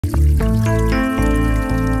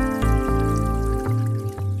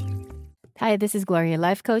Hi, this is Gloria,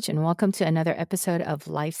 life coach, and welcome to another episode of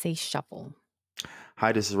Life's a Shuffle.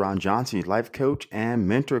 Hi, this is Ron Johnson, your life coach and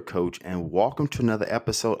mentor coach, and welcome to another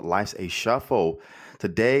episode of Life's a Shuffle.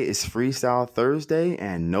 Today is Freestyle Thursday,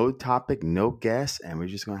 and no topic, no guest, and we're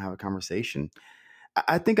just going to have a conversation.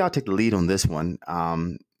 I think I'll take the lead on this one.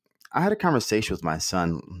 I had a conversation with my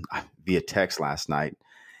son via text last night,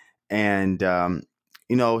 and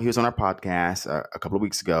he was on our podcast a couple of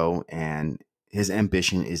weeks ago, and his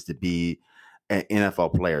ambition is to be an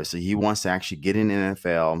NFL player. So he wants to actually get in the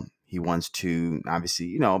NFL. He wants to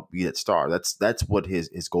obviously, be that star. That's what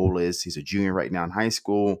his goal is. He's a junior right now in high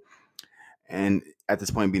school. And at this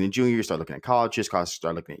point, being a junior, you start looking at colleges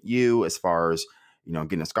start looking at you as far as,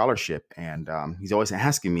 getting a scholarship. And he's always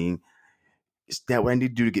asking me, is that what I need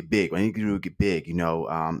to do to get big? What I need to do to get big?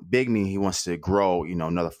 Big meaning he wants to grow,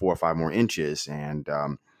 another 4 or 5 more inches and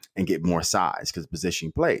get more size because the position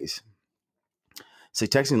he plays. So he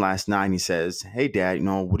texted me last night and he says, "Hey, Dad,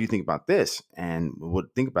 what do you think about this?" And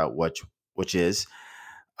what think about which is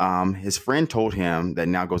his friend told him that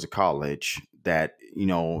now goes to college that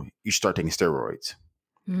you start taking steroids.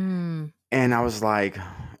 Mm. And I was like,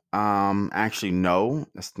 actually, no,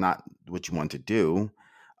 that's not what you want to do.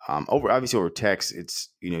 Obviously over text, it's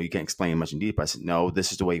you can't explain much in detail. I said, no,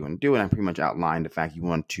 this is the way you want to do it. And I pretty much outlined the fact you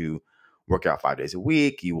want to work out 5 days a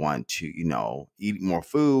week. You want to, eat more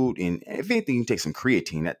food. And if anything, you can take some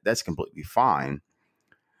creatine. That's completely fine.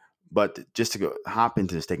 But just to go hop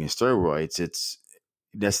into this taking steroids,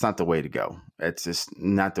 that's not the way to go. It's just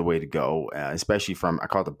not the way to go, especially I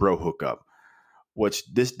call it the bro hookup, which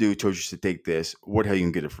this dude told you to take this. Where the hell you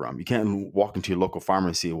can get it from? You can't walk into your local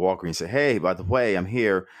pharmacy, Walgreens, and say, "Hey, by the way, I'm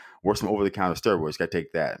here. Where's some over-the-counter steroids? Got to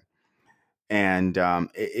take that." And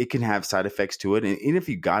it can have side effects to it. And even if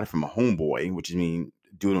you got it from a homeboy, which I mean,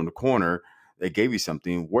 dude on the corner, they gave you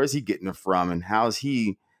something. Where's he getting it from? And how's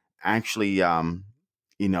he actually,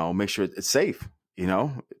 make sure it's safe?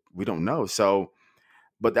 We don't know. So,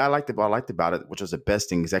 but what I liked about it, which was the best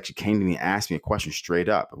thing, is actually came to me and asked me a question straight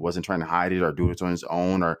up. It wasn't trying to hide it or do it on his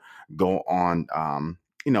own or go on,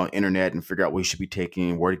 internet and figure out what he should be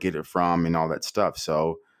taking, where to get it from, and all that stuff.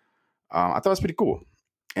 So I thought it was pretty cool.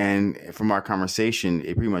 And from our conversation,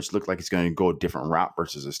 it pretty much looked like it's going to go a different route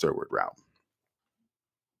versus a steroid route.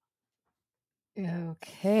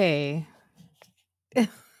 Okay.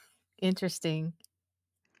 Interesting.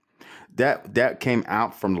 That came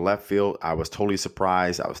out from the left field. I was totally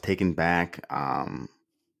surprised. I was taken back.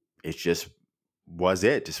 It just was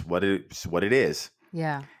just what it is.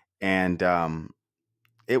 Yeah. And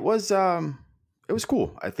it was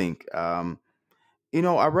cool. I think.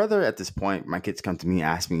 I'd rather at this point my kids come to me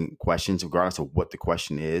asking questions, regardless of what the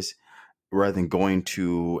question is, rather than going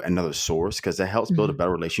to another source, because that helps build a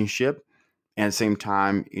better relationship. And at the same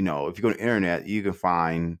time, if you go to the internet, you can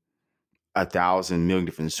find 1,000 million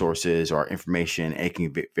different sources or information, and it can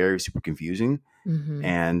be very super confusing. Mm-hmm.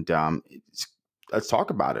 And let's talk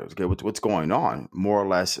about it. Okay, what's going on? More or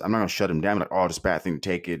less, I'm not going to shut them down like, "Oh, it's a bad thing to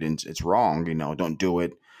take it and it's wrong. Don't do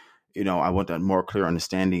it." I want a more clear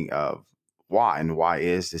understanding of why. And why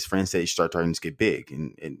is this friend said you start starting to get big,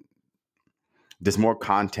 and there's more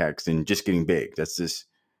context than just getting big.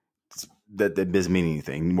 That doesn't mean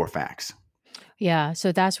anything. More facts. Yeah.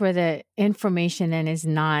 So that's where the information then is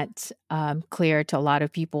not clear to a lot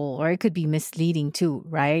of people, or it could be misleading too,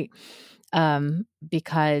 right?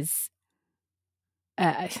 Because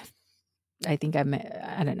I think I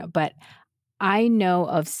don't know, but I know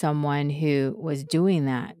of someone who was doing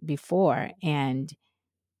that before. And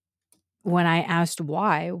when I asked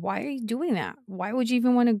why are you doing that? Why would you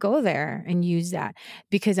even want to go there and use that?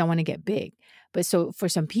 Because I want to get big. But so for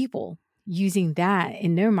some people, using that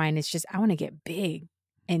in their mind, it's just, I want to get big.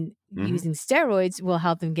 And using steroids will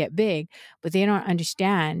help them get big, but they don't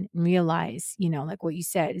understand and realize, like what you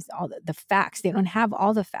said, is all the facts. They don't have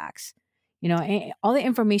all the facts, all the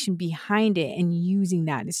information behind it, and using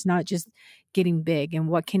that. It's not just getting big, and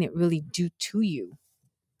what can it really do to you?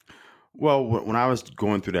 Well, when I was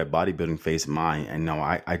going through that bodybuilding phase of mine, and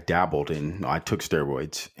I dabbled in, I took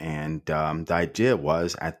steroids, and the idea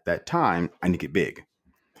was at that time I need to get big.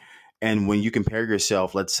 And when you compare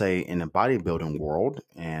yourself, let's say in the bodybuilding world,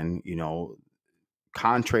 and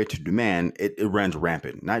contrary to demand, it runs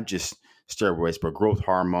rampant. Not just steroids, but growth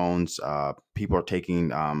hormones. People are taking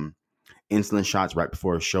insulin shots right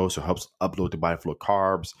before a show, so it helps upload the body full of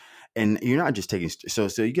carbs. And you're not just taking so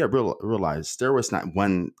you got to realize steroids not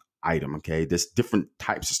one item. Okay, there's different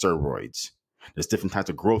types of steroids. There's different types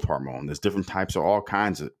of growth hormone. There's different types of all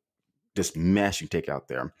kinds of this mess you take out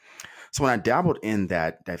there. So when I dabbled in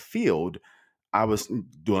that field, I was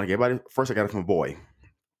doing like everybody. First, I got it from a boy,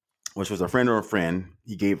 which was a friend or a friend.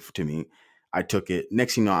 He gave it to me. I took it.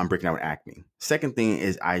 Next thing you know, I'm breaking out with acne. Second thing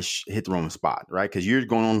is I hit the wrong spot, right? Because you're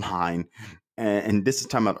going online, and this is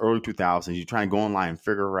talking about early 2000s. You're trying to go online and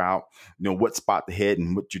figure out, what spot to hit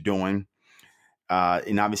and what you're doing.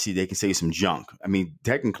 And obviously, they can say some junk. I mean,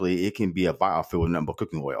 technically, it can be a vial filled with nothing but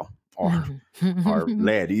cooking oil or Mhm.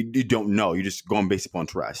 lead. You don't know. You're just going based upon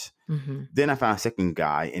trust. Mhm. Then I found a second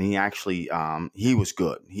guy, and he actually he was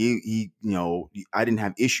good. I didn't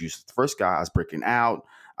have issues. The first guy, I was breaking out.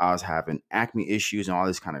 I was having acne issues and all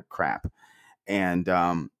this kind of crap. And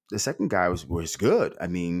the second guy was good. I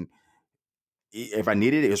mean, if I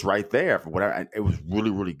needed it, it was right there for whatever. It was really,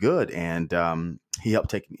 really good, and he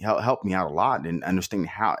helped me out a lot in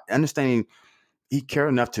understanding. He cared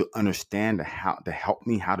enough to understand how to help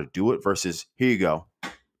me how to do it versus here you go.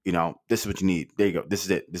 This is what you need. There you go. This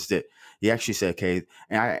is it. This is it. He actually said, okay.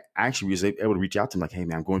 And I actually was able to reach out to him like, hey,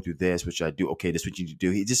 man, I'm going through this. What should I do? Okay, this is what you need to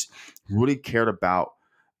do. He just really cared about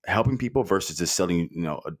helping people versus just selling,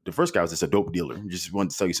 the first guy was just a dope dealer. He just wanted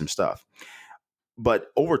to sell you some stuff. But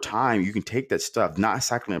over time, you can take that stuff, not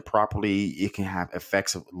cycling it properly. It can have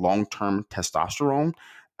effects of long-term testosterone.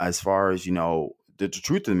 As far as, the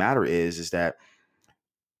truth of the matter is that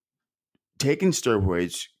taking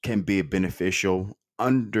steroids can be beneficial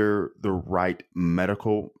under the right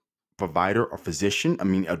medical provider or physician. I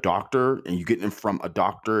mean, a doctor, and you get them from a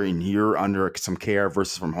doctor and you're under some care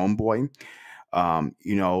versus from homeboy,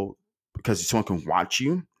 because someone can watch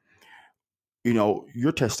you.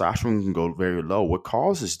 Your testosterone can go very low. What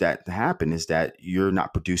causes that to happen is that you're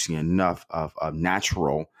not producing enough of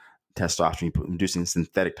natural testosterone, you're producing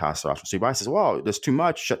synthetic testosterone. So your body says, well, there's too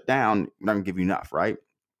much, shut down, we're not going to give you enough, right?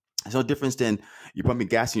 It's no difference than you're pumping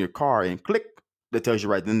gas in your car and click, that tells you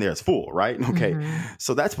right then there it's full, right? Okay. Mhm.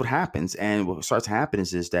 So that's what happens. And what starts to happen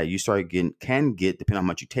is that you can get, depending on how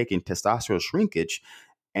much you take in, testosterone shrinkage.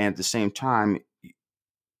 And at the same time,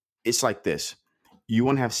 it's like this. You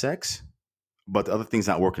want to have sex, but the other thing's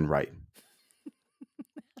not working right.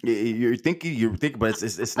 You're thinking, but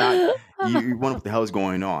it's not. You wonder what the hell is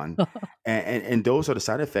going on, and those are the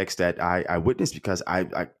side effects that I witnessed because I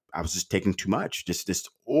was just taking too much, just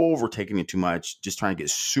overtaking it too much, just trying to get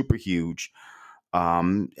super huge.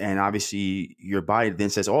 And obviously, your body then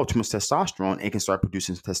says, "Oh, too much testosterone." It can start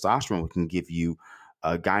producing testosterone. It can give you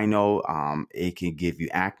gyno. It can give you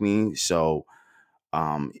acne. So,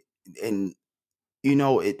 um, and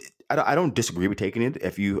I don't disagree with taking it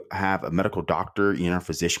if you have a medical doctor,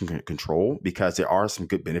 physician can control, because there are some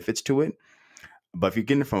good benefits to it. But if you're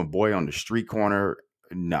getting it from a boy on the street corner,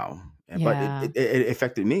 no. But it, Yeah. it, it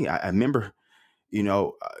affected me. I remember, you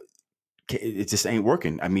know, uh, it just ain't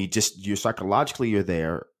working. I mean, just you're psychologically, you're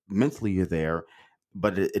there, mentally, you're there,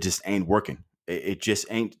 but it just ain't working. It just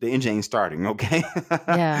ain't, the engine ain't starting. Okay.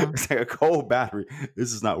 Yeah. It's like a cold battery.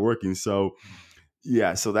 This is not working. So,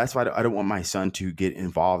 yeah, so that's why I don't want my son to get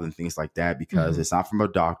involved in things like that because Mhm. it's not from a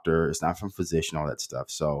doctor, it's not from a physician, all that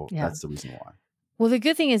stuff. So Yeah. that's the reason why. Well, the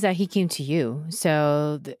good thing is that he came to you.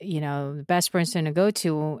 So, the best person to go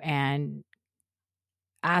to and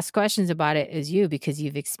ask questions about it is you because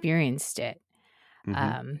you've experienced it.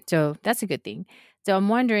 Hmm. So that's a good thing. So I'm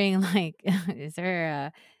wondering, like, is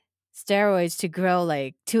there steroids to grow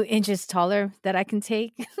like 2 inches taller that I can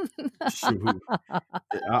take? Shoot,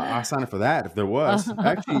 I'll sign up for that if there was.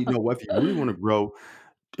 Actually, you know what? If you really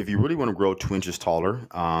want to grow 2 inches taller,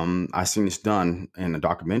 I seen this done in a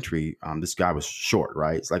documentary. This guy was short,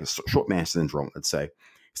 right? It's like a short man syndrome. Let's say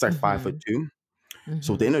he's like 5 foot Mhm. two.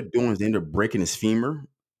 So what they Mhm. ended up doing is they ended up breaking his femur,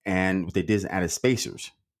 and what they did is added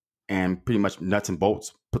spacers and pretty much nuts and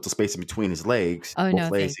bolts, put the space in between his legs, Oh, both no,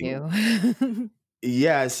 legs. thank you.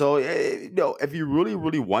 Yeah, so if you really,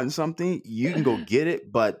 really want something, you can go get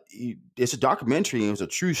it. But it's a documentary and it's a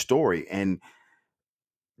true story, and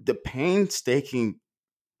the painstaking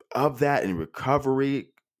of that and recovery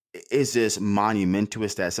is just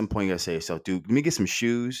monumentous. That at some point you gotta say, "So, dude, let me get some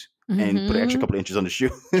shoes and put an extra Mhm. couple of inches on the shoe,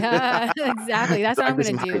 Yeah, exactly. That's so what I I'm can get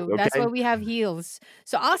gonna some height." do. That's why Okay, we have heels.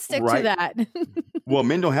 So I'll stick to right? that. Well,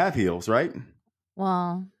 men don't have heels, right?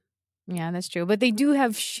 Well, yeah, that's true. But they do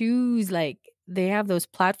have shoes, like they have those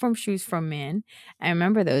platform shoes for men. I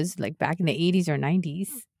remember those like back in the 80s or 90s.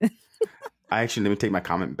 I actually, let me take my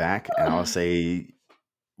comment back, and I'll say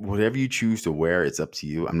whatever you choose to wear, it's up to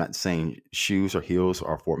you. I'm not saying shoes or heels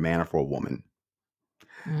are for a man or for a woman.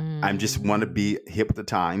 I just want to Mm. be hip with the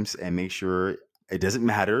times and make sure it doesn't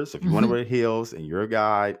matter. So if you want to Mhm. wear heels and you're a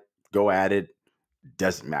guy, go at it.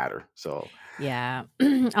 Doesn't matter. So Yeah.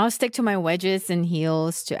 I'll stick to my wedges and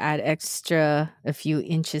heels to add extra a few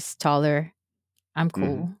inches taller. I'm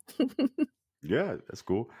mhm. cool. Yeah, that's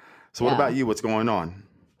cool. So what Yeah. about you? What's going on?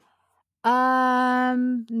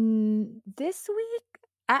 This week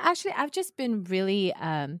I've just been really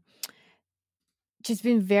just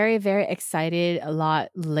been very, very excited a lot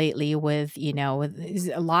lately with,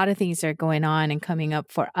 with a lot of things are going on and coming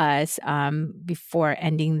up for us before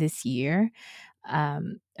ending this year.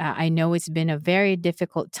 I know it's been a very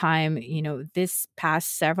difficult time, this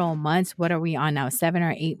past several months. What are we on now? 7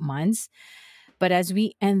 or 8 months. But as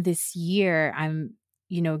we end this year, I'm,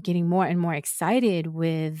 getting more and more excited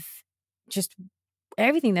with just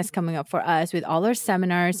everything that's coming up for us with all our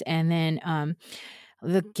seminars, and then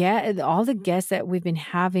all the guests that we've been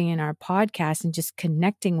having in our podcast and just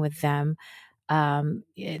connecting with them.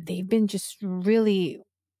 They've been just really,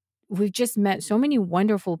 we've just met so many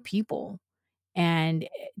wonderful people, and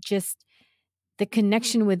just the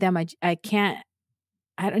connection with them. I can't,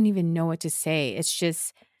 I don't even know what to say. It's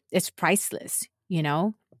just, it's priceless,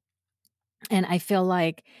 And I feel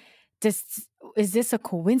like, does is this a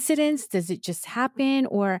coincidence? Does it just happen?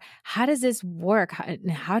 Or how does this work?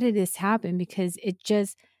 How did this happen? Because it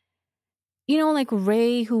just, like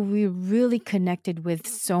Ray, who we really connected with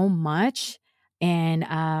so much, and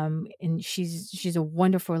she's a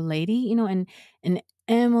wonderful lady, and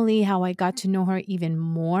Emily, how I got to know her even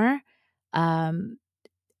more. Um,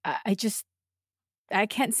 I just, I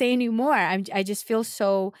can't say anymore. I just feel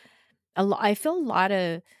so, I feel a lot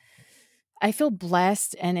of, I feel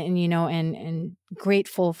blessed, and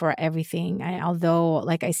grateful for everything. Although,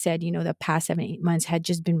 like I said, the past 7, 8 months had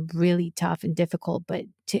just been really tough and difficult. But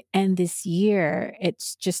to end this year,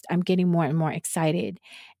 it's just, I'm getting more and more excited,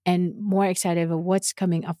 and more excited of what's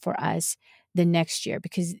coming up for us the next year.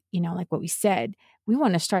 Because, like what we said, we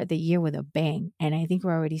want to start the year with a bang. And I think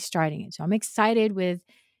we're already starting it. So I'm excited with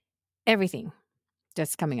everything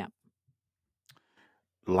that's coming up.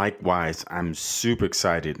 Likewise, I'm super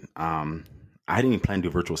excited. I didn't even plan to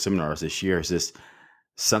do virtual seminars this year. It's just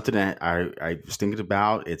something that I was thinking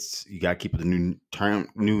about. It's, you got to keep it a new term,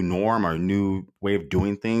 new norm, or new way of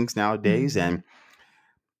doing things nowadays. Mhm. And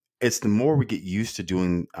it's the more we get used to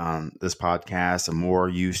doing this podcast, the more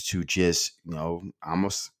used to just,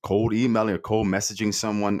 almost cold emailing or cold messaging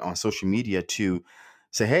someone on social media to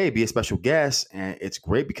say, hey, be a special guest. And it's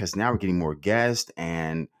great because now we're getting more guests,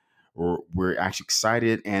 and we're actually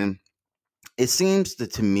excited. And it seems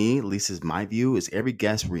that, to me, at least is my view, is every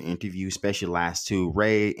guest we interview, especially the last two,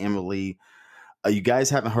 Ray, Emily, you guys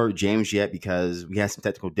haven't heard James yet because we had some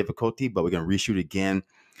technical difficulty, but we're going to reshoot again,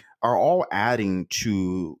 are all adding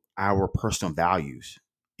to our personal values.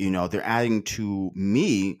 They're adding to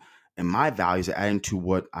me and my values. They're adding to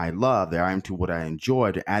what I love. They're adding to what I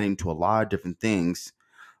enjoy. They're adding to a lot of different things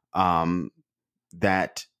um,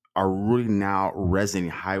 that are really now resonating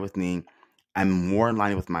high with me. I'm more in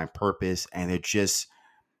line with my purpose, and they're just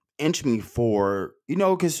into me for,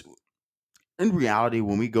 because in reality,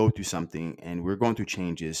 when we go through something and we're going through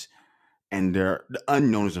changes and the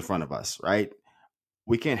unknown is in front of us, right?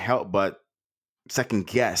 We can't help but second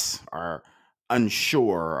guess or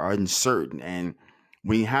unsure or uncertain. And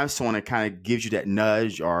when you have someone that kind of gives you that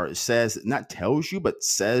nudge, or says, not tells you, but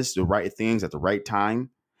says the right things at the right time,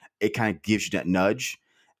 it kind of gives you that nudge.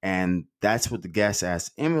 And that's what the guest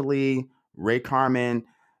asked Emily, Ray Carmen,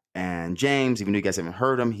 and James. Even though you guys haven't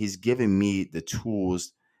heard him, he's given me the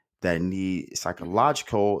tools that I need,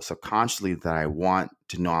 psychological, subconsciously, that I want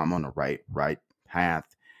to know I'm on the right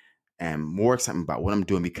path, and more excitement about what I'm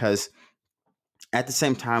doing. Because at the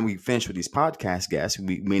same time we finish with these podcast guests,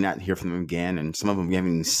 we may not hear from them again, and some of them we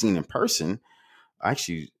haven't even seen in person.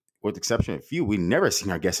 Actually, with the exception of a few, we never seen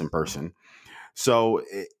our guests in person. So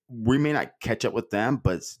we may not catch up with them,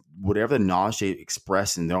 but whatever the knowledge they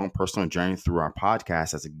express in their own personal journey through our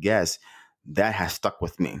podcast as a guest, that has stuck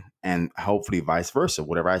with me. And hopefully vice versa.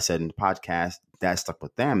 Whatever I said in the podcast, that stuck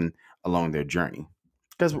with them along their journey.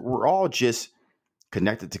 Because we're all just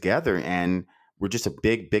connected together, and we're just a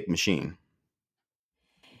big machine.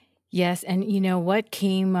 Yes, and what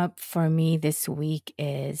came up for me this week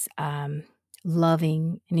is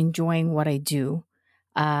loving and enjoying what I do.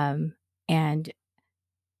 And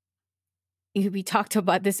we talked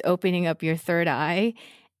about this opening up your third eye,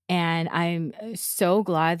 and I'm so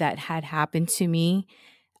glad that had happened to me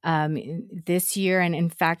this year. And in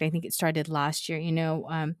fact, I think it started last year.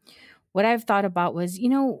 What I've thought about was,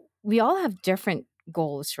 we all have different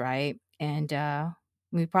goals, right? And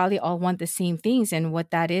we probably all want the same things. And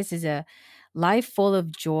what that is a life full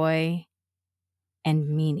of joy and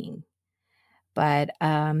meaning. But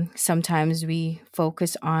sometimes we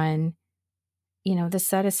focus on, the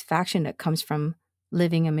satisfaction that comes from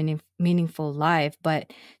living a meaningful life.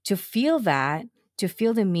 But to feel that, to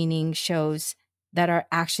feel the meaning, shows that our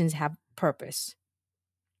actions have purpose.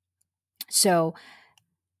 So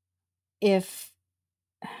if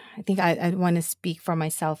I think I want to speak for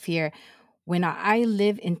myself here. When I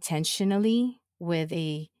live intentionally with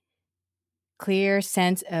a clear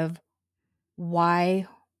sense of why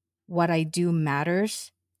what I do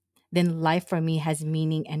matters, then life for me has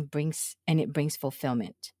meaning and it brings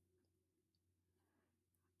fulfillment.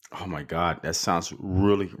 Oh my God, that sounds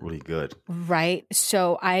really, really good. Right?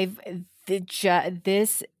 So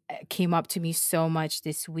this came up to me so much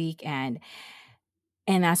this week, and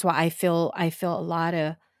that's why I feel a lot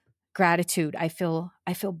of gratitude. I feel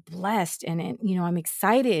blessed, and I'm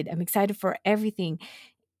excited. I'm excited for everything.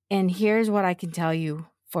 And here's what I can tell you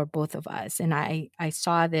for both of us. And I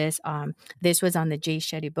saw this was on the Jay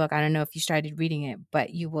Shetty book. I don't know if you started reading it,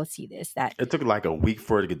 but you will see this that It took like a week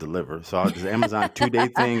for it to get delivered. So this Amazon 2 day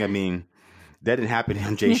thing, I mean, that didn't happen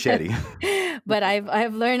on Jay Shetty. but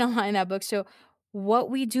I've learned a lot in that book. So what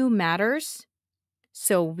we do matters,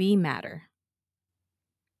 so we matter.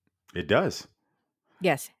 It does.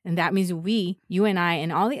 Yes, and that means you and I,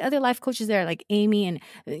 and all the other life coaches there, like Amy and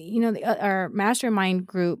our mastermind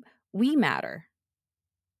group, we matter.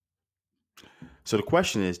 So the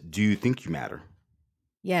question is, do you think you matter?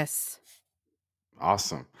 Yes.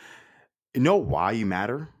 Awesome. You know why you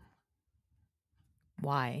matter?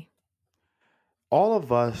 Why? All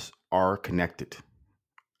of us are connected.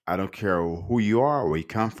 I don't care who you are, where you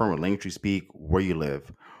come from, what language you speak, where you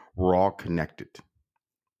live. We're all connected.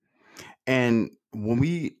 And when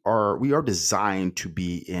we are designed to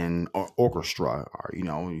be in an orchestra, or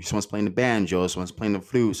someone's playing the banjo, someone's playing the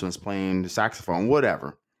flute, someone's playing the saxophone,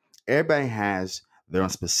 whatever. Everybody has their own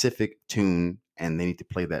specific tune, and they need to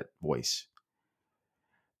play that voice.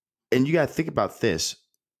 And you got to think about this: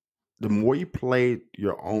 the more you play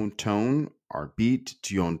your own tone or beat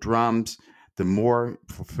to your own drums, the more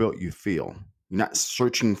fulfilled you feel. You're not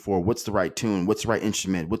searching for what's the right tune, what's the right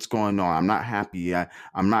instrument, what's going on. I'm not happy.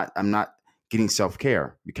 I'm not getting self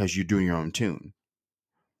care because you're doing your own tune.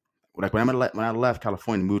 Like when I left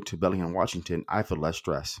California and moved to Bellingham, Washington, I feel less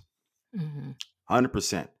stress. Hmm.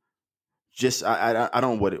 100%. Just I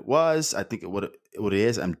don't know what it was. I think what it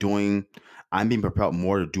is. I'm being propelled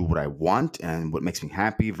more to do what I want and what makes me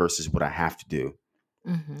happy versus what I have to do,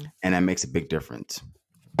 Hmm. and that makes a big difference.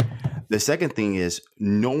 The second thing is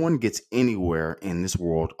no one gets anywhere in this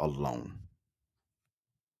world alone,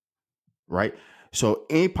 right? So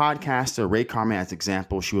any podcaster, Ray Carmen as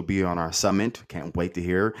example, she will be on our summit. Can't wait to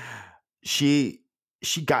hear. She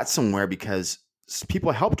she got somewhere because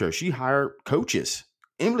people helped her. She hired coaches.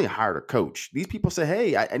 Emily hired a coach. These people said,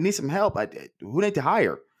 "Hey, I need some help. Who need to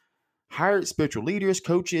hire?" Hired spiritual leaders,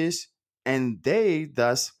 coaches, and they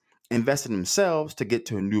thus invest in themselves to get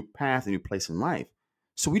to a new path, a new place in life.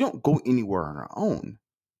 So we don't go anywhere on our own.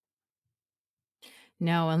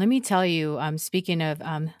 No, and let me tell you, speaking of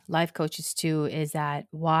life coaches too, is that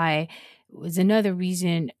why was another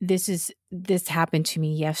reason this happened to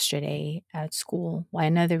me yesterday at school. Why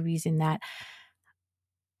another reason that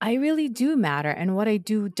I really do matter and what I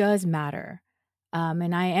do does matter.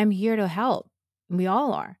 And I am here to help. We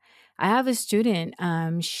all are. I have a student,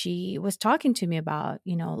 she was talking to me about,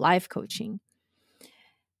 life coaching,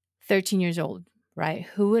 13 years old, right?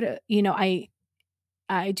 Who would,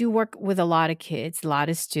 I do work with a lot of kids, a lot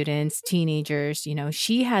of students, teenagers.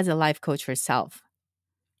 She has a life coach herself.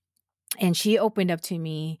 And she opened up to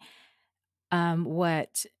me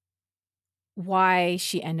what why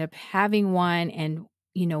she ended up having one and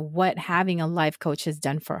what having a life coach has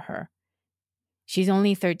done for her. She's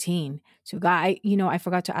only 13. So I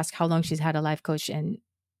forgot to ask how long she's had a life coach, and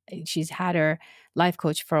she's had her life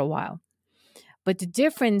coach for a while. But the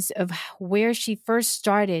difference of where she first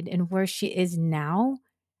started and where she is now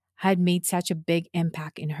had made such a big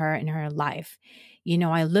impact in her life.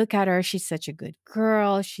 I look at her, she's such a good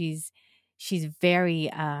girl. She's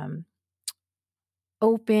very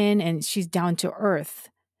open and she's down to earth.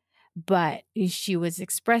 But she was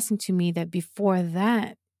expressing to me that before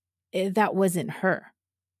that, that wasn't her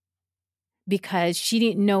because she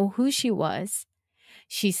didn't know who she was.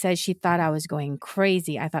 She said she thought I was going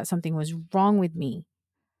crazy. I thought something was wrong with me.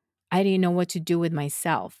 I didn't know what to do with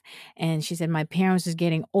myself. And she said my parents was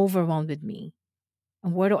getting overwhelmed with me.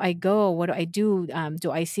 And where do I go? What do I do?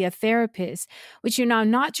 Do I see a therapist? Which,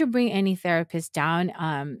 not to bring any therapist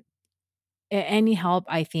down. Any help,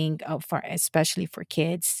 I think, for especially for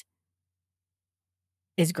kids,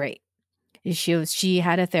 is great. She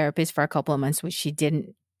had a therapist for a couple of months, which she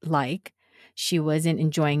didn't like. She wasn't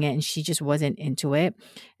enjoying it, and she just wasn't into it.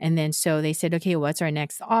 And then so they said, okay, what's our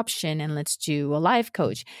next option? And let's do a life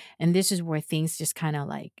coach. And this is where things just kind of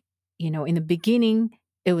like, in the beginning,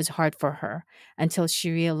 it was hard for her until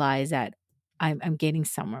she realized that I'm getting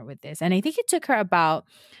somewhere with this. And I think it took her about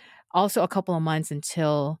also a couple of months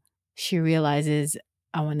until she realizes,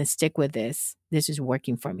 I want to stick with this. This is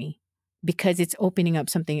working for me because it's opening up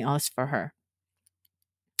something else for her.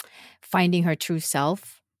 Finding her true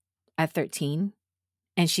self at 13,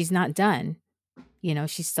 and she's not done.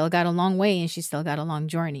 She's still got a long way and she's still got a long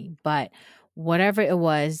journey. But whatever it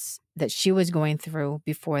was that she was going through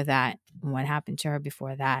before that, what happened to her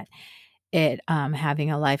before that,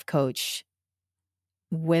 having a life coach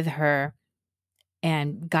with her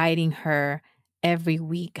and guiding her every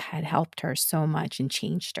week had helped her so much and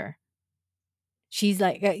changed her.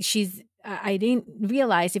 I didn't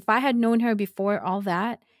realize, if I had known her before all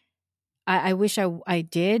that, I wish I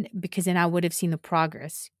did, because then I would have seen the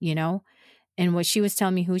progress, And what she was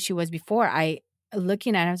telling me who she was before,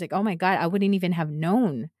 looking at her, I was like, oh my God, I wouldn't even have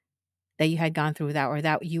known that you had gone through that, or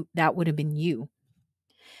that would have been you.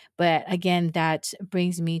 But again, that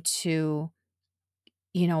brings me to,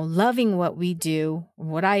 loving what we do,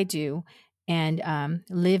 what I do, and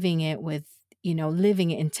living it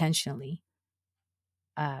intentionally.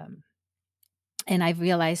 And I've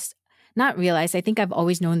not realized, I think I've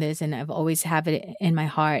always known this and I've always have it in my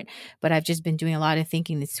heart, but I've just been doing a lot of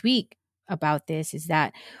thinking this week about this, is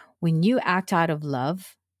that when you act out of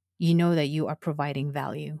love, you know that you are providing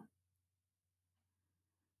value.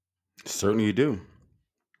 Certainly you do.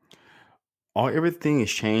 Everything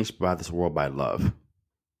is changed by this world by love.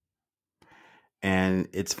 And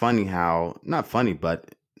it's funny how, not funny,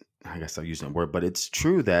 but I guess I'm using that word, but it's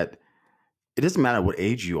true that it doesn't matter what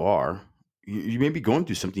age you are. You may be going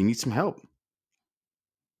through something, you need some help.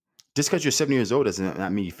 Just because you're 7 years old doesn't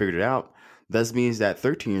not mean you figured it out. That means that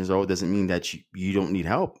 13 years old doesn't mean that you don't need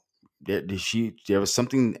help. There was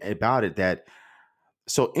something about it that,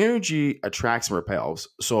 so energy attracts and repels.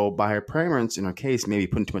 So by her parents, in her case, maybe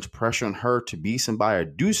putting too much pressure on her to be somebody or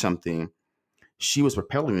do something, she was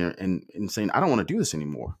repelling her and saying, I don't want to do this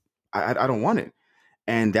anymore. I don't want it.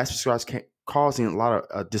 And that's what starts causing a lot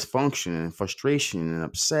of dysfunction and frustration and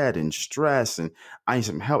upset and stress. And I need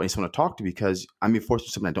some help. I just want to talk to you because I'm being forced to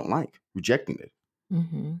do something I don't like, rejecting it.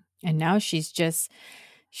 Mm-hmm. And now she's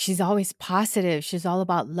always positive. She's all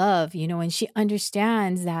about love, and she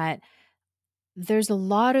understands that there's a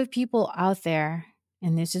lot of people out there.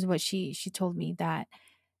 And this is what she told me, that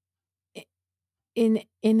in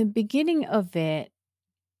the beginning of it,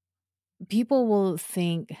 people will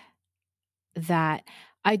think that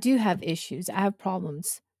I do have issues, I have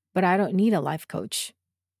problems, but I don't need a life coach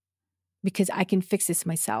because I can fix this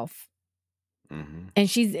myself. Mm-hmm. And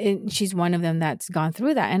she's one of them that's gone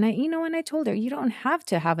through that. And I told her, you don't have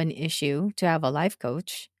to have an issue to have a life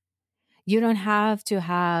coach. You don't have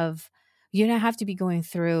to be going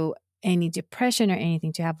through any depression or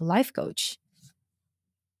anything to have a life coach.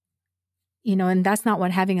 And that's not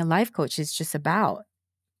what having a life coach is just about.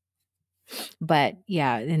 But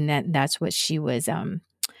yeah, and that's what she was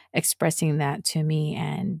expressing that to me.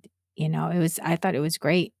 And, I thought it was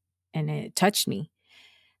great and it touched me.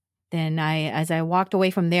 Then as I walked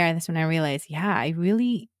away from there, that's when I realized, yeah, I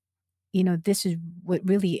really, this is what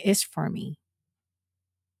really is for me.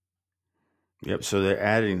 Yep. So they're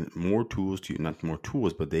adding more tools to you, not more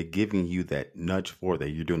tools, but they're giving you that nudge for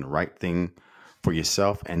that you're doing the right thing for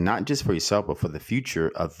yourself, and not just for yourself, but for the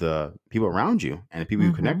future of the people around you and the people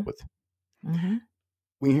you connect with. Mm-hmm.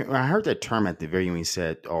 When I heard that term at the very end, he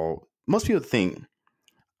said, "Oh, most people think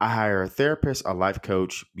I hire a therapist, a life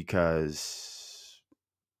coach because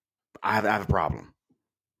I have a problem."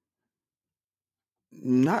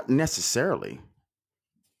 Not necessarily.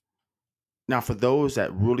 Now, for those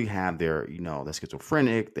that really have they're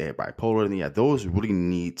schizophrenic, they're bipolar, and yeah, those really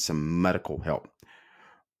need some medical help.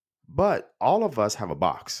 But all of us have a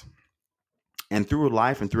box. And through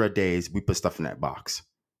life and through our days, we put stuff in that box.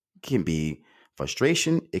 It can be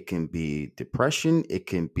frustration, it can be depression, it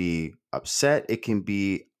can be upset, it can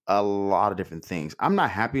be a lot of different things. I'm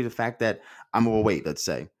not happy with the fact that I'm overweight, let's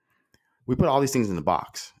say. We put all these things in the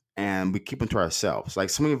box and we keep them to ourselves. Like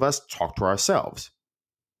some of us talk to ourselves,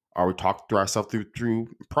 or we talk to ourselves through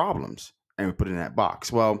problems and we put it in that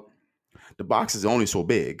box. Well, the box is only so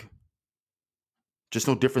big. Just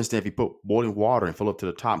no difference than if you put boiling water and fill it to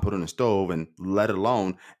the top, put it on the stove and let it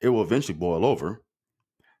alone, it will eventually boil over.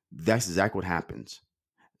 That's exactly what happens.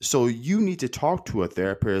 So you need to talk to a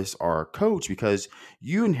therapist or a coach because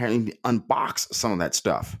you inherently unbox some of that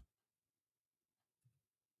stuff.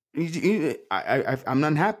 I'm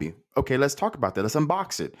not happy. Okay, let's talk about that. Let's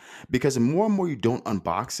unbox it. Because the more and more you don't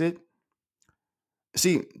unbox it,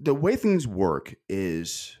 see, the way things work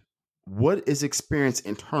is what is experienced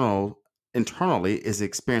internally is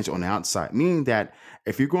experienced on the outside. Meaning that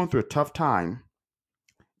if you're going through a tough time,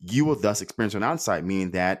 you will thus experience on the outside, meaning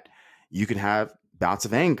that you can have bouts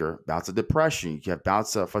of anger, bouts of depression. You can have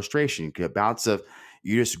bouts of frustration. You can have bouts of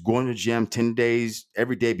you just going to the gym 10 days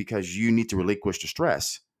every day because you need to relinquish the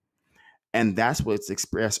stress. And that's what's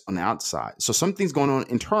expressed on the outside. So something's going on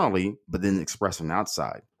internally, but then expressed on the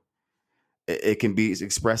outside. It can be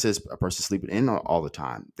expressed as a person sleeping in all the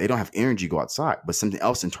time. They don't have energy to go outside, but something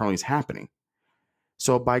else internally is happening.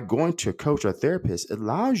 So by going to a coach or a therapist, it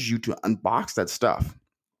allows you to unbox that stuff.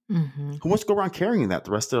 Mm-hmm. Who wants to go around carrying that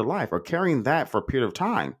the rest of their life or carrying that for a period of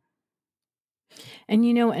time? And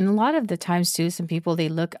and a lot of the times too, some people they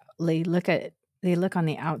look on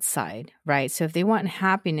the outside, right? So if they want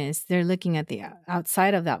happiness, they're looking at the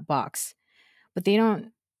outside of that box, but they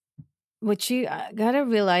don't. What you gotta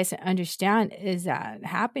realize and understand is that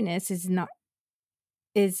happiness is not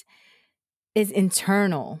is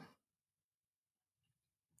internal.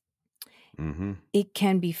 Mm-hmm. It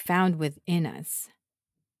can be found within us,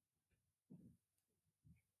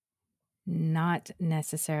 not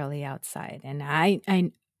necessarily outside. And I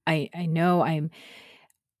know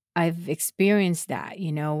I've experienced that,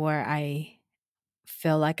 where I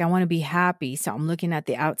feel like I want to be happy. So I'm looking at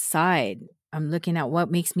the outside. I'm looking at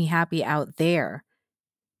what makes me happy out there.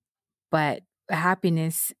 But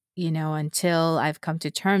happiness, until I've come to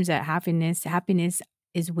terms that happiness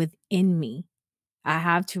is within me. I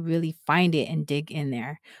have to really find it and dig in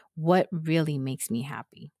there. What really makes me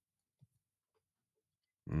happy?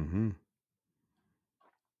 Mm-hmm.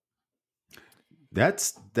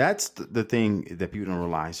 That's the thing that people don't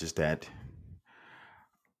realize is that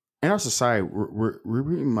in our society, we're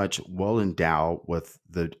pretty much well endowed with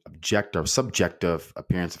the objective, subjective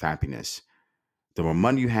appearance of happiness. The more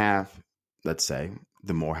money you have, let's say,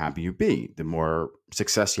 the more happy you be. The more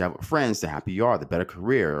success you have with friends, the happier you are, the better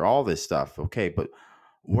career, all this stuff. Okay, but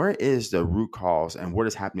where is the root cause and where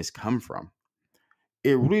does happiness come from?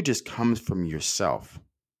 It really just comes from yourself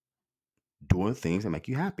doing things that make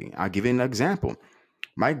you happy. I'll give you an example.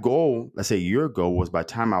 My goal, let's say a year ago, was by the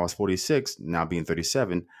time I was 46, now being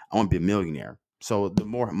 37, I want to be a millionaire. So the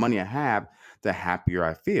more money I have, the happier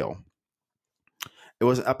I feel. It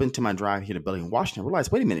was up into my drive here to Bellingham, Washington. I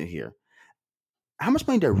realized, wait a minute here. How much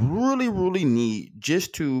money do I really, really need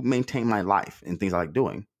just to maintain my life and things I like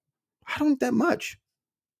doing? I don't need that much.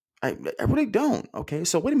 I really don't. Okay.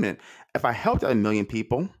 So wait a minute. If I helped out a million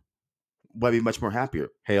people, would I be much more happier?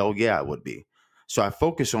 Hell yeah, I would be. So I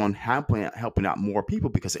focus on helping out more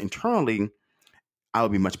people because internally I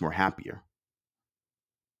would be much more happier.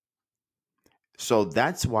 So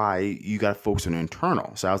that's why you got to focus on the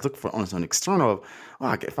internal. So I was looking for on an external of,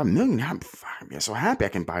 oh, if I'm a millionaire, I'm so happy. I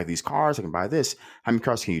can buy these cars. I can buy this. How many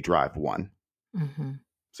cars can you drive? One. Mm-hmm.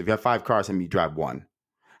 So if you have 5 cars, how many you drive? One.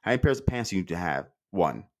 How many pairs of pants do you need to have?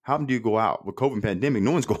 One. How often do you go out? With COVID pandemic,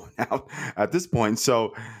 no one's going out at this point.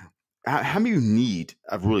 So how many you need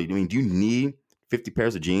of really? I mean, do you need 50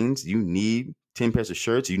 pairs of jeans? Do you need 10 pairs of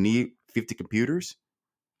shirts? Do you need 50 computers?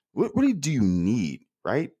 What really do you need,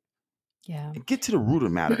 right? Yeah. And get to the root of the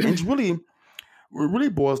matter. And it's really, it really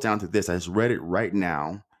boils down to this. I just read it right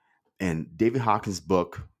now in David Hawkins'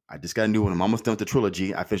 book. I just got a new one. I'm almost done with the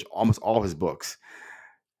trilogy. I finished almost all of his books.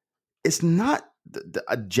 It's not the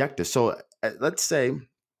objective. So let's say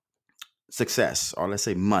success or let's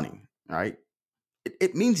say money, right?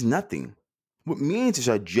 It means nothing. What it means is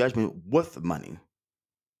our judgment with money.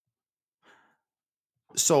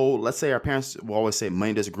 So let's say our parents will always say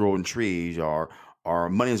money doesn't grow in trees or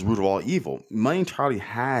money is the root of all evil. Money entirely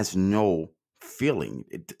has no feeling.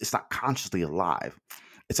 It's not consciously alive.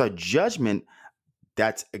 It's our judgment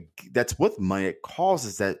that's that's with money that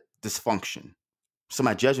causes that dysfunction. So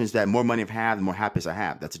my judgment is that more money I have, the more happiness I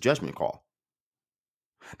have. That's a judgment call.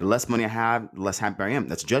 The less money I have, the less happy I am.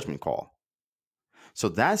 That's a judgment call. So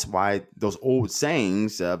that's why those old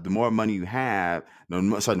sayings of the more money you have,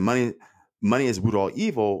 no, sorry, the money is root of all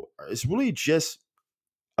evil. It's really just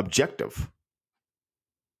objective.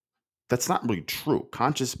 That's not really true.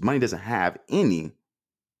 Conscious money doesn't have any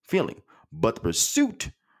feeling, but the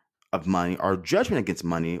pursuit of money or judgment against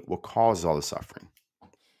money will cause all the suffering.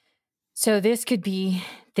 So this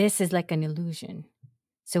is like an illusion.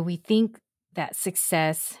 So we think that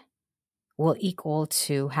success will equal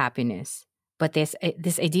to happiness. But this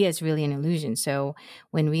idea is really an illusion. So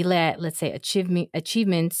when we let's say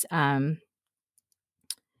achievements,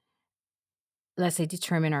 let's say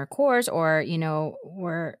determine our course, or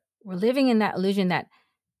we're living in that illusion that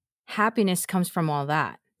happiness comes from all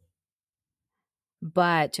that.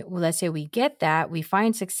 But let's say we get that, we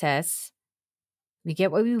find success, we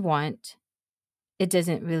get what we want, it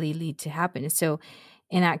doesn't really lead to happiness. So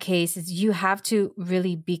in that case, you have to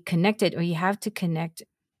really be connected, or you have to connect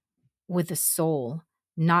with the soul,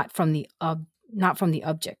 not from the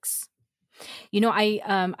objects.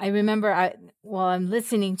 I remember while I'm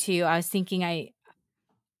listening to you, I was thinking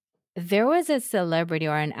there was a celebrity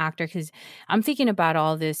or an actor, because I'm thinking about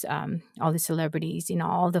all the celebrities,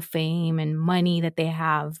 all the fame and money that they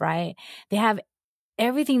have, right? They have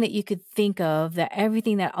everything that you could think of, that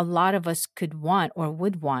everything that a lot of us could want or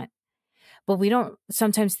would want. But we don't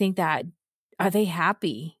sometimes think that, are they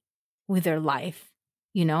happy with their life,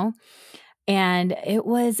 you know? And it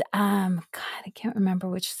was, God, I can't remember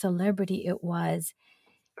which celebrity it was.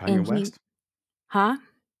 Kanye And West. huh?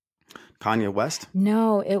 Kanye West.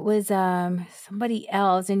 No, it was somebody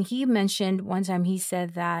else. And he mentioned one time, he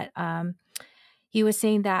said that he was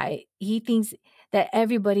saying that he thinks that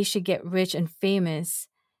everybody should get rich and famous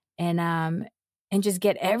and just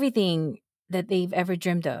get everything that they've ever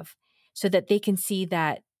dreamed of, so that they can see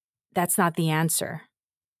that that's not the answer.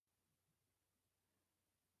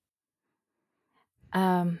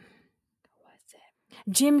 What was it?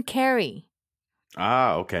 Jim Carrey.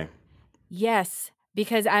 Ah, okay. Yes,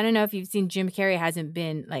 because I don't know if you've seen, Jim Carrey hasn't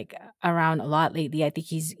been like around a lot lately. I think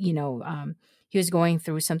he's, he was going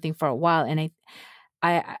through something for a while, and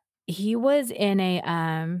I he was in it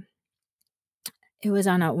was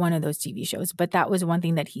on one of those TV shows, but that was one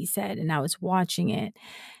thing that he said, and I was watching it,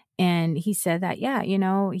 and he said that, yeah,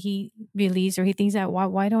 he believes, or he thinks that,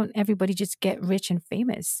 why don't everybody just get rich and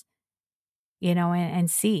famous, and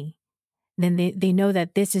see, then they know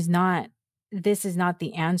that this is not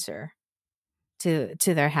the answer to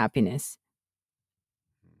their happiness.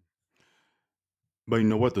 But you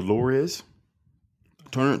know what the lure is?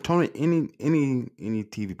 Turn any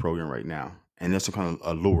TV program right now, and there's some kind of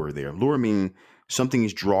a lure there. Lure meaning something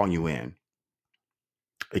is drawing you in.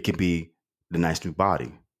 It can be the nice new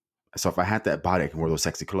body. So if I had that body, I can wear those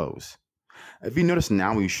sexy clothes. If you notice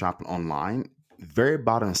now when you shop online, very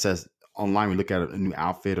bottom it says online, we look at a new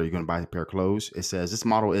outfit or you're going to buy a pair of clothes. It says this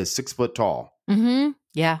model is 6 foot tall. Mm-hmm.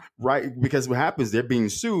 Yeah. Right? Because what happens, they're being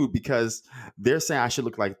sued because they're saying I should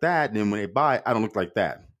look like that. And then when they buy it, I don't look like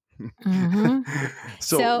that. Mm-hmm.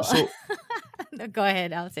 so No, go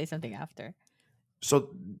ahead. I'll say something after.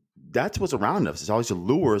 So that's what's around us. It's always the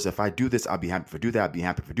lures. If I do this, I'll be happy. If I do that, I'll be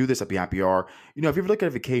happy. If I do this, I'll be happy. Or, if you ever look at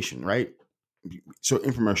a vacation, right? So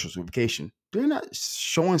infomercials with vacation, they're not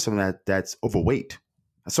showing something that's overweight.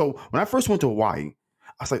 So when I first went to Hawaii,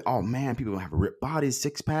 I was like, oh man, people have a ripped body,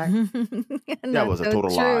 six pack. That was a so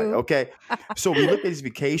total lie. true. Okay. So we look at these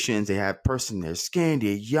vacations, they have person, they're skinny,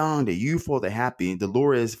 they're young, they're youthful, they're happy. The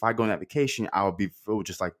lure is if I go on that vacation, I will be filled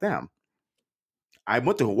just like them. I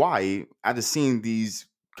went to Hawaii after seeing these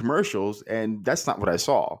commercials, and that's not what I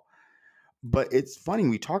saw. But it's funny,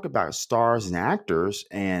 we talk about stars and actors,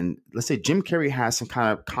 and let's say Jim Carrey has some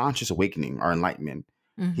kind of conscious awakening or enlightenment.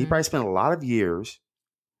 He Mm-hmm. probably spent a lot of years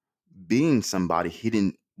being somebody he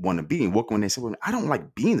didn't want to be. And woke when they said, well, I don't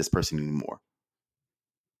like being this person anymore.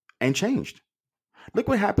 And changed. Look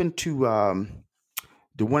what happened to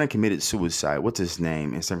the one that committed suicide. What's his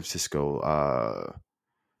name in San Francisco?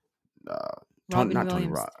 Robin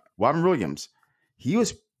Williams. Robin Williams. He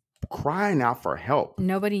was crying out for help.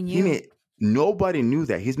 Nobody knew. Nobody knew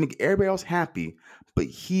that. He's making everybody else happy, but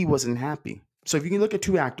he wasn't happy. So if you can look at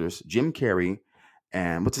two actors, Jim Carrey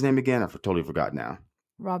and what's his name again? I totally forgot now.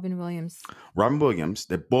 Robin Williams. Robin Williams.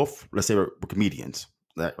 They're both, let's say, were comedians.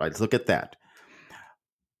 Right? Let's look at that.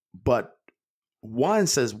 But one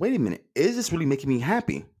says, wait a minute, is this really making me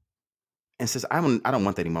happy? And says, I don't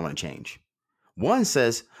want that anymore. I want to change. One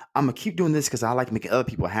says, I'm going to keep doing this because I like making other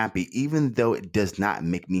people happy, even though it does not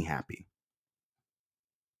make me happy.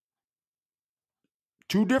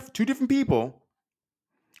 Two different people,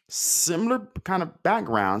 similar kind of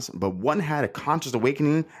backgrounds, but one had a conscious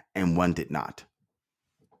awakening and one did not.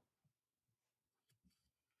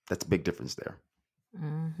 That's a big difference there.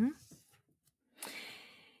 Mm-hmm.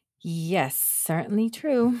 Yes, certainly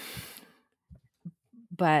true.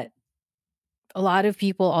 But a lot of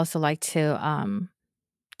people also like to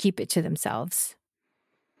keep it to themselves.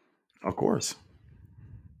 Of course.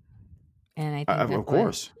 And I think of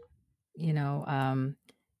course.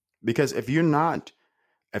 Because if you're not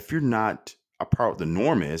a part of the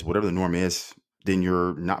norm is, whatever the norm is, then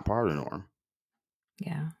you're not part of the norm.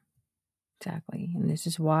 Yeah, exactly. And this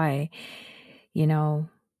is why,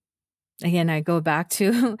 again, I go back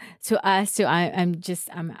to us. I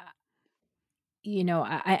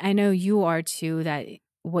know you are too, that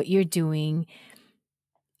what you're doing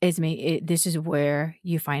is this is where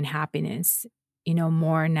you find happiness,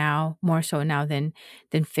 more so now than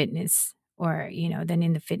fitness, or, than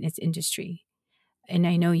in the fitness industry. And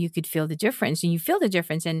I know you could feel the difference, and you feel the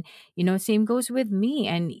difference. And, same goes with me.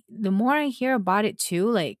 And the more I hear about it too,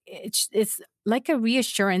 like it's like a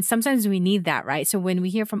reassurance. Sometimes we need that, right? So when we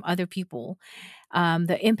hear from other people,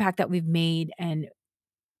 the impact that we've made, and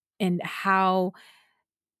how,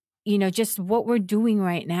 just what we're doing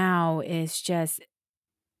right now is just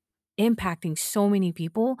impacting so many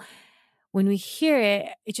people. When we hear it,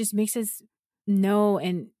 it just makes us know,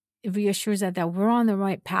 and it reassures us that we're on the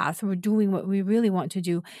right path. We're doing what we really want to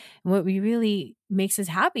do, and what we really makes us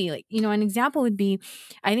happy. Like, an example would be,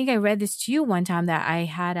 I think I read this to you one time, that I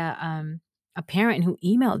had a parent who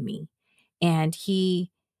emailed me, and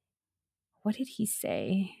what did he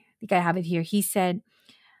say? I think I have it here. He said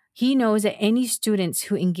he knows that any students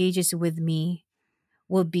who engages with me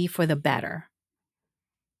will be for the better.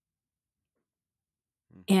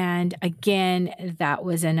 And again, that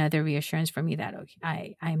was another reassurance for me that,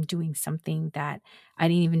 okay, I'm doing something that I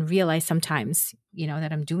didn't even realize sometimes,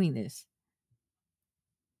 that I'm doing this.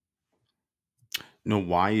 Know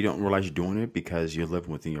why you don't realize you're doing it? Because you're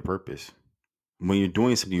living within your purpose. When you're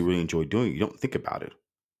doing something you really enjoy doing, you don't think about it.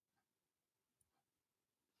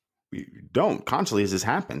 You don't constantly as this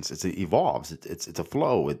happens. It evolves. It's a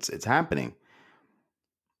flow. It's happening.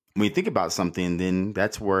 When you think about something, then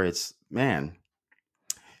that's where it's, man.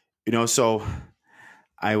 So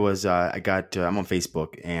I'm on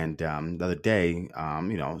Facebook, and the other day,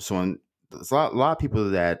 there's a lot of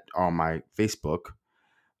people that are on my Facebook.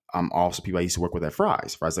 Also people I used to work with at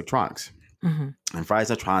Fry's Electronics. Mm-hmm. And Fry's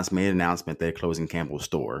Electronics made an announcement they're closing Campbell's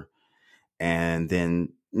store. And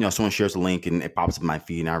then, someone shares a link and it pops up in my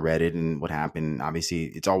feed, and I read it, and what happened. Obviously,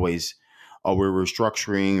 it's always, oh, we're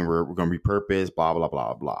restructuring, we're going to repurpose, blah, blah,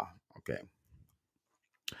 blah, blah. Okay.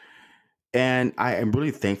 And I am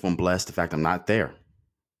really thankful and blessed the fact I'm not there.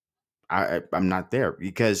 I'm not there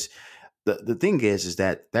because the thing is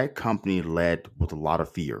that company led with a lot of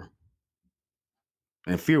fear.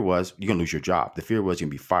 And the fear was you're going to lose your job. The fear was you're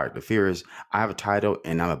going to be fired. The fear is I have a title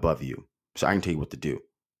and I'm above you, so I can tell you what to do.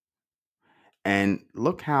 And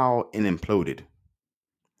look how it imploded.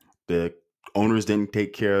 The owners didn't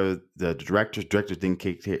take care of the directors. Directors didn't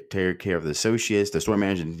take care of the associates. The store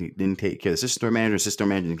manager didn't take care of the assistant store manager. Assistant store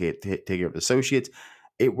manager didn't take care of the associates.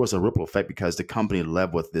 It was a ripple effect because the company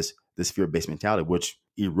led with this fear-based mentality, which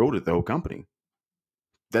eroded the whole company.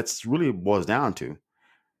 That's really what it boils down to.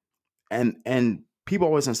 And people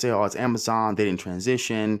always say, oh, it's Amazon. They didn't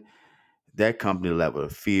transition. That company led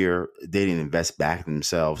with fear. They didn't invest back in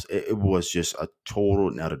themselves. It was just a total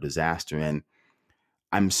and utter disaster. And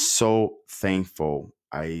I'm so thankful.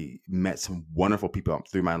 I met some wonderful people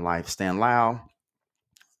through my life. Stan Lau,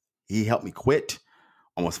 he helped me quit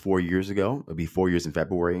almost 4 years ago. It'll be 4 years in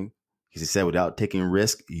February. He said, without taking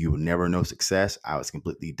risk, you will never know success. I was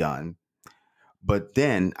completely done. But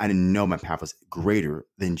then I didn't know my path was greater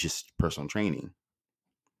than just personal training.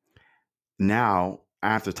 Now,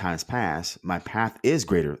 after time's passed, my path is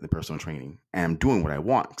greater than personal training, and I'm doing what I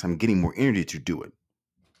want because I'm getting more energy to do it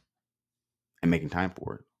and making time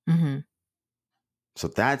for it. Mm-hmm. So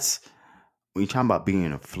that's when you're talking about being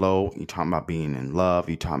in a flow, you're talking about being in love,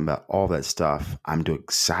 you're talking about all that stuff. I'm doing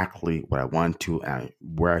exactly what I want to and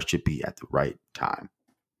where I should be at the right time.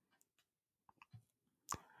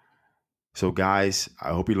 So, guys,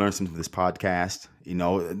 I hope you learned something from this podcast.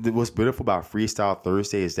 What's beautiful about Freestyle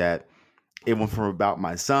Thursday is that it went from about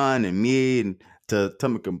my son and me and to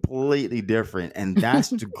something completely different. And that's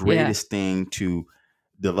the greatest thing to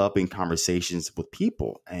developing conversations with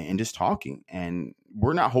people and just talking. And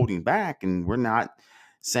we're not holding back, and we're not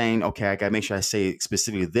saying, okay, I got to make sure I say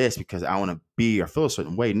specifically this because I want to be or feel a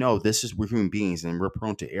certain way. No, we're human beings, and we're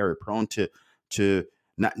prone to error, prone to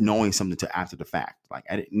not knowing something to after the fact. Like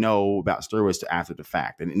I didn't know about steroids to after the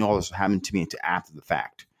fact. I didn't know all this happened to me until after the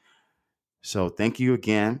fact. So thank you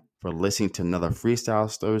again for listening to another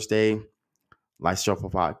Freestyle Thursday Life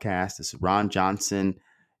Shuffle podcast. This is Ron Johnson,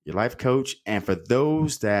 your life coach. And for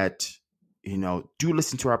those that, do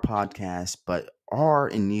listen to our podcast, but are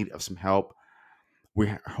in need of some help,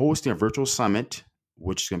 we're hosting a virtual summit,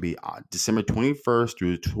 which is going to be December 21st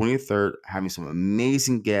through the 23rd, having some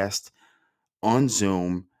amazing guests on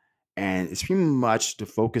Zoom. And it's pretty much the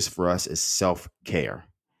focus for us is self-care.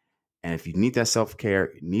 And if you need that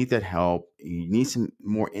self-care, you need that help, you need some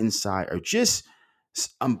more insight, or just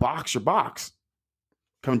unbox your box,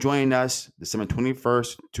 come join us December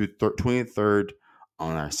 21st to 23rd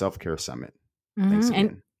on our self-care summit. Mm-hmm. Thanks again.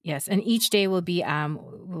 And yes, and each day we'll be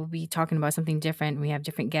talking about something different. We have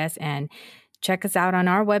different guests, and check us out on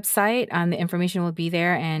our website. The information will be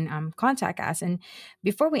there, and contact us. And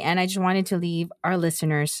before we end, I just wanted to leave our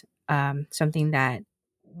listeners something that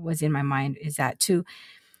was in my mind, is that to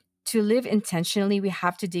live intentionally, we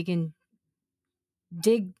have to dig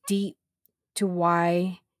deep to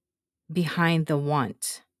why behind the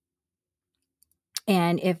want.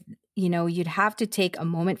 And if, you'd have to take a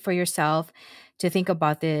moment for yourself to think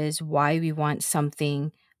about this, why we want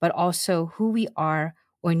something, but also who we are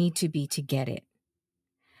or need to be to get it.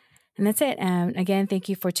 And that's it. And again, thank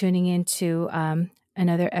you for tuning in to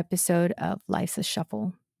another episode of Life's a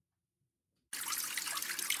Shuffle.